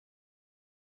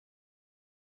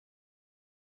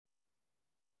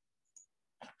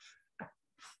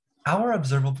Our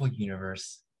observable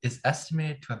universe is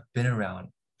estimated to have been around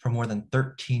for more than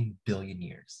 13 billion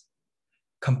years,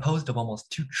 composed of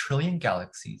almost 2 trillion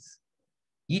galaxies,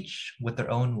 each with their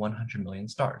own 100 million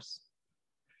stars.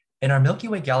 In our Milky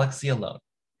Way galaxy alone,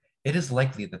 it is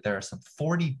likely that there are some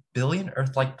 40 billion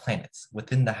Earth-like planets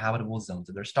within the habitable zones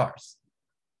of their stars.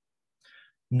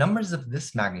 Numbers of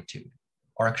this magnitude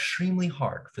are extremely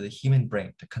hard for the human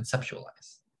brain to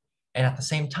conceptualize, and at the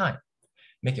same time,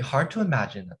 make it hard to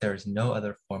imagine that there is no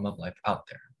other form of life out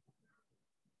there.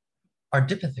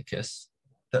 Ardipithecus,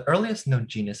 the earliest known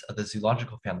genus of the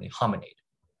zoological family Hominid,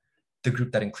 the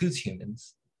group that includes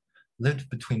humans, lived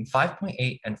between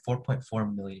 5.8 and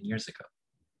 4.4 million years ago.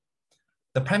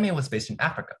 The primate was based in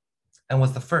Africa and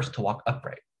was the first to walk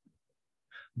upright.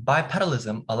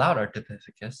 Bipedalism allowed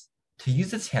Ardipithecus to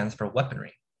use its hands for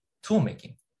weaponry,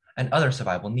 toolmaking, and other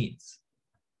survival needs.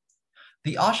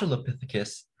 The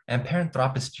Australopithecus and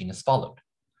Paranthropus genus followed,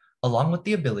 along with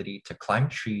the ability to climb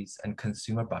trees and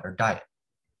consume a broader diet.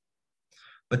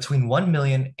 Between 1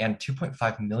 million and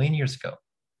 2.5 million years ago,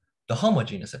 the Homo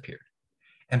genus appeared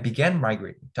and began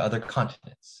migrating to other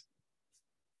continents.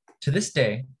 To this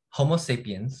day, Homo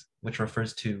sapiens, which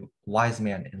refers to wise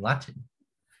man in Latin,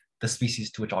 the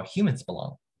species to which all humans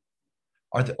belong,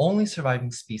 are the only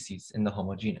surviving species in the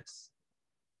Homo genus.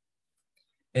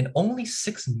 In only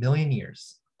 6 million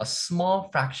years, a small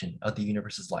fraction of the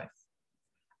universe's life,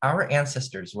 our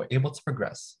ancestors were able to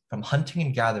progress from hunting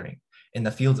and gathering in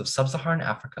the fields of sub-Saharan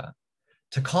Africa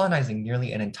to colonizing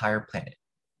nearly an entire planet.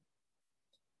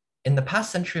 In the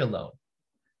past century alone,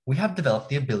 we have developed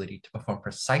the ability to perform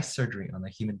precise surgery on the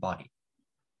human body,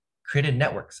 created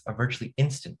networks of virtually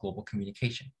instant global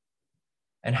communication,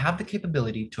 and have the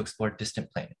capability to explore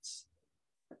distant planets.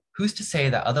 Who's to say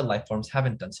that other life forms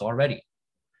haven't done so already,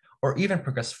 or even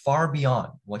progressed far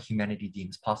beyond what humanity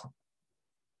deems possible?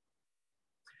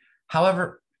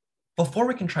 However, before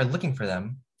we can try looking for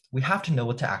them, we have to know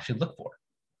what to actually look for.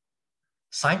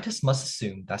 Scientists must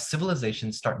assume that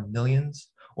civilizations start millions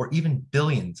or even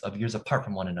billions of years apart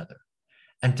from one another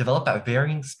and develop at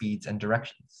varying speeds and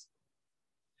directions.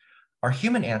 Our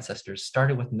human ancestors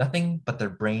started with nothing but their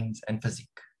brains and physique.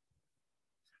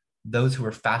 Those who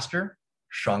were faster,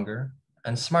 stronger,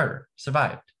 and smarter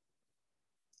survived.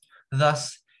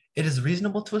 Thus, it is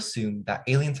reasonable to assume that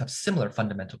aliens have similar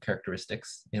fundamental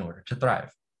characteristics in order to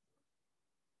thrive.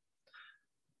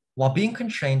 While being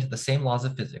constrained to the same laws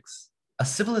of physics, a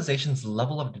civilization's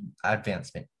level of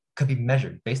advancement could be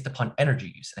measured based upon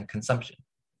energy use and consumption.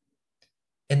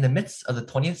 In the midst of the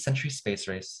 20th century space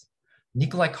race,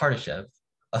 Nikolai Kardashev,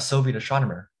 a Soviet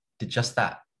astronomer, did just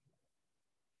that.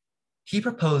 He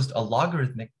proposed a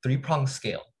logarithmic three-pronged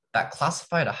scale that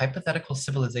classified a hypothetical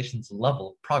civilization's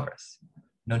level of progress,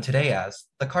 known today as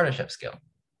the Kardashev scale.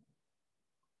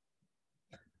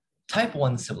 Type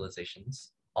 1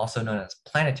 civilizations, also known as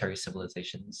planetary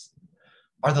civilizations,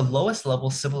 are the lowest level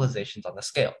civilizations on the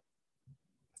scale,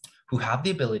 who have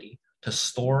the ability to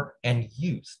store and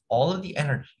use all of the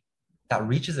energy that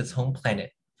reaches its home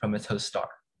planet from its host star.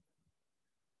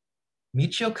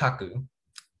 Michio Kaku,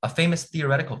 a famous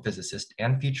theoretical physicist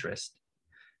and futurist,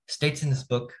 states in his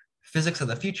book, Physics of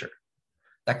the Future,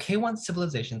 that K1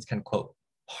 civilizations can, quote,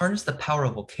 harness the power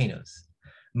of volcanoes,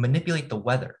 manipulate the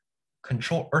weather,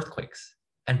 control earthquakes,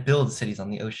 and build cities on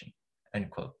the ocean, end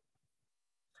quote.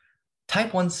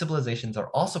 Type 1 civilizations are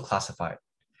also classified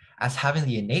as having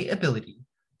the innate ability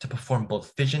to perform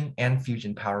both fission and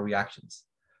fusion power reactions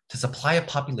to supply a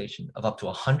population of up to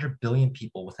 100 billion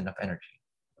people with enough energy.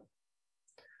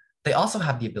 They also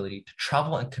have the ability to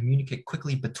travel and communicate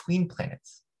quickly between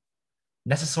planets.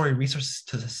 Necessary resources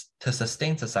to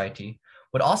sustain society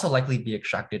would also likely be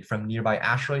extracted from nearby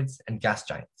asteroids and gas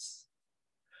giants.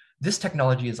 This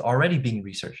technology is already being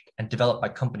researched and developed by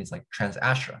companies like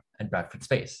TransAstra and Bradford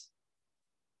Space.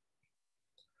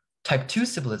 Type 2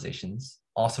 civilizations,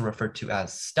 also referred to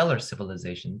as stellar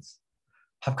civilizations,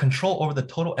 have control over the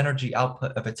total energy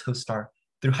output of its host star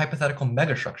through hypothetical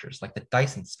megastructures like the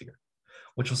Dyson sphere,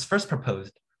 which was first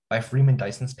proposed by Freeman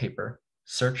Dyson's paper,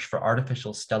 Search for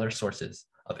Artificial Stellar Sources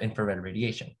of Infrared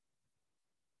Radiation.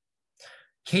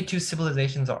 K2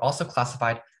 civilizations are also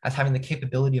classified as having the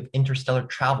capability of interstellar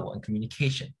travel and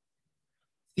communication.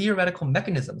 Theoretical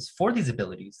mechanisms for these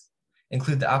abilities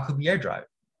include the Alcubierre drive,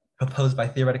 proposed by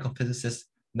theoretical physicist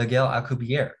Miguel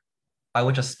Alcubierre, by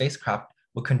which a spacecraft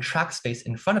would contract space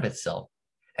in front of itself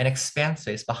and expand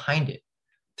space behind it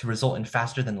to result in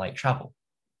faster than light travel.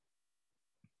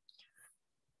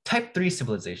 Type 3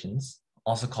 civilizations,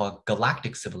 also called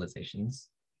galactic civilizations,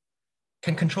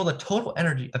 can control the total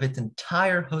energy of its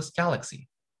entire host galaxy.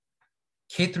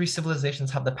 K3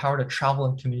 civilizations have the power to travel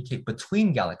and communicate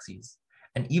between galaxies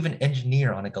and even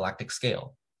engineer on a galactic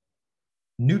scale.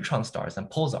 Neutron stars and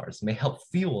pulsars may help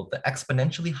fuel the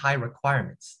exponentially high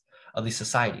requirements of these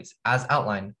societies, as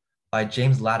outlined by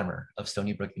James Latimer of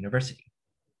Stony Brook University.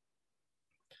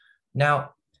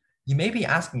 Now, you may be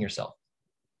asking yourself,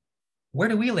 where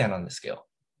do we land on this scale?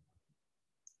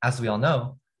 As we all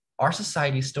know, our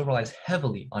society still relies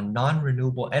heavily on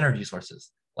non-renewable energy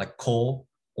sources like coal,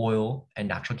 oil, and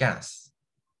natural gas.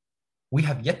 We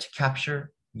have yet to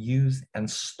capture, use, and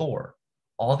store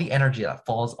all the energy that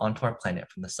falls onto our planet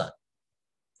from the sun.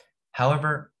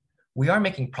 However, we are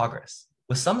making progress,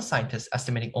 with some scientists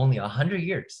estimating only 100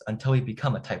 years until we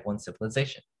become a Type 1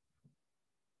 civilization.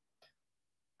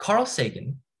 Carl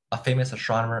Sagan, a famous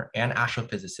astronomer and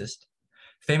astrophysicist,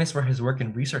 famous for his work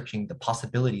in researching the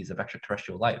possibilities of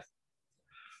extraterrestrial life,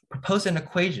 proposed an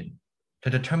equation to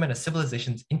determine a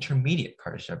civilization's intermediate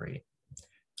Kardashev rating,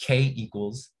 K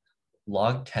equals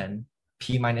log 10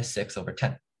 p minus 6 over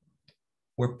 10,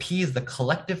 where p is the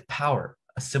collective power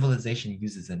a civilization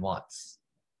uses in watts.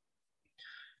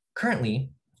 Currently,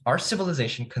 our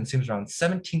civilization consumes around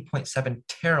 17.7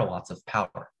 terawatts of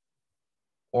power,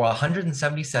 or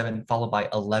 177 followed by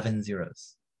 11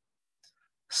 zeros.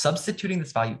 Substituting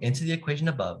this value into the equation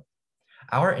above,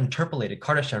 our interpolated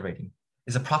Kardashev rating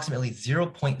is approximately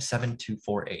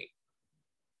 0.7248.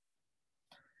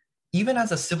 Even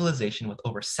as a civilization with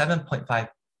over 7.5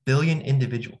 billion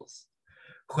individuals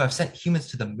who have sent humans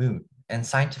to the moon and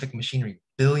scientific machinery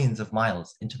billions of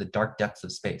miles into the dark depths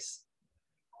of space,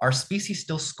 our species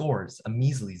still scores a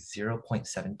measly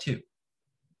 0.72.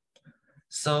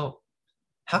 So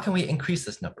how can we increase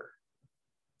this number?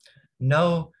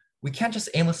 No, we can't just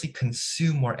aimlessly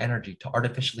consume more energy to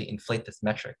artificially inflate this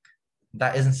metric.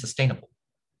 That isn't sustainable.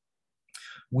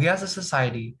 We as a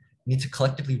society need to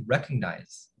collectively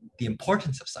recognize the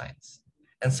importance of science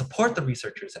and support the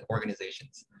researchers and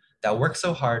organizations that work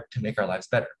so hard to make our lives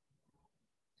better.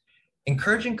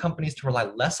 Encouraging companies to rely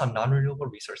less on non-renewable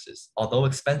resources, although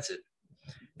expensive,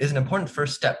 is an important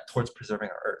first step towards preserving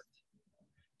our Earth.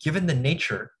 Given the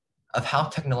nature of how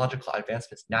technological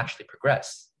advancements naturally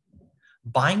progress,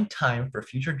 buying time for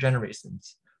future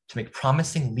generations to make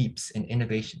promising leaps in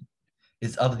innovation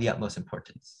is of the utmost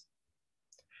importance.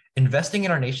 Investing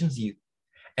in our nation's youth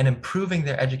and improving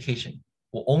their education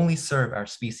will only serve our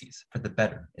species for the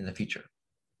better in the future.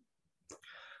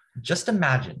 Just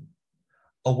imagine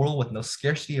a world with no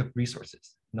scarcity of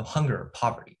resources, no hunger or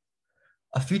poverty,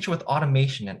 a future with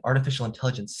automation and artificial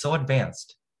intelligence so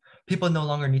advanced, people no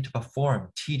longer need to perform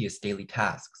tedious daily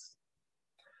tasks.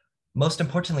 Most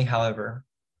importantly, however,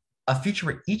 a future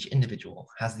where each individual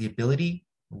has the ability,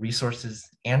 resources,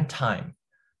 and time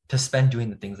to spend doing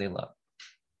the things they love.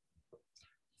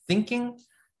 Thinking,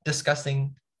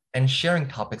 discussing, and sharing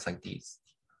topics like these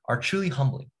are truly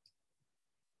humbling.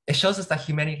 It shows us that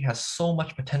humanity has so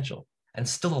much potential and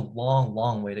still a long,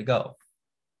 long way to go.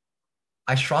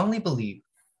 I strongly believe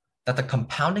that the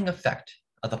compounding effect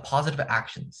of the positive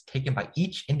actions taken by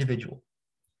each individual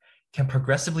can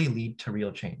progressively lead to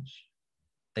real change.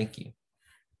 Thank you.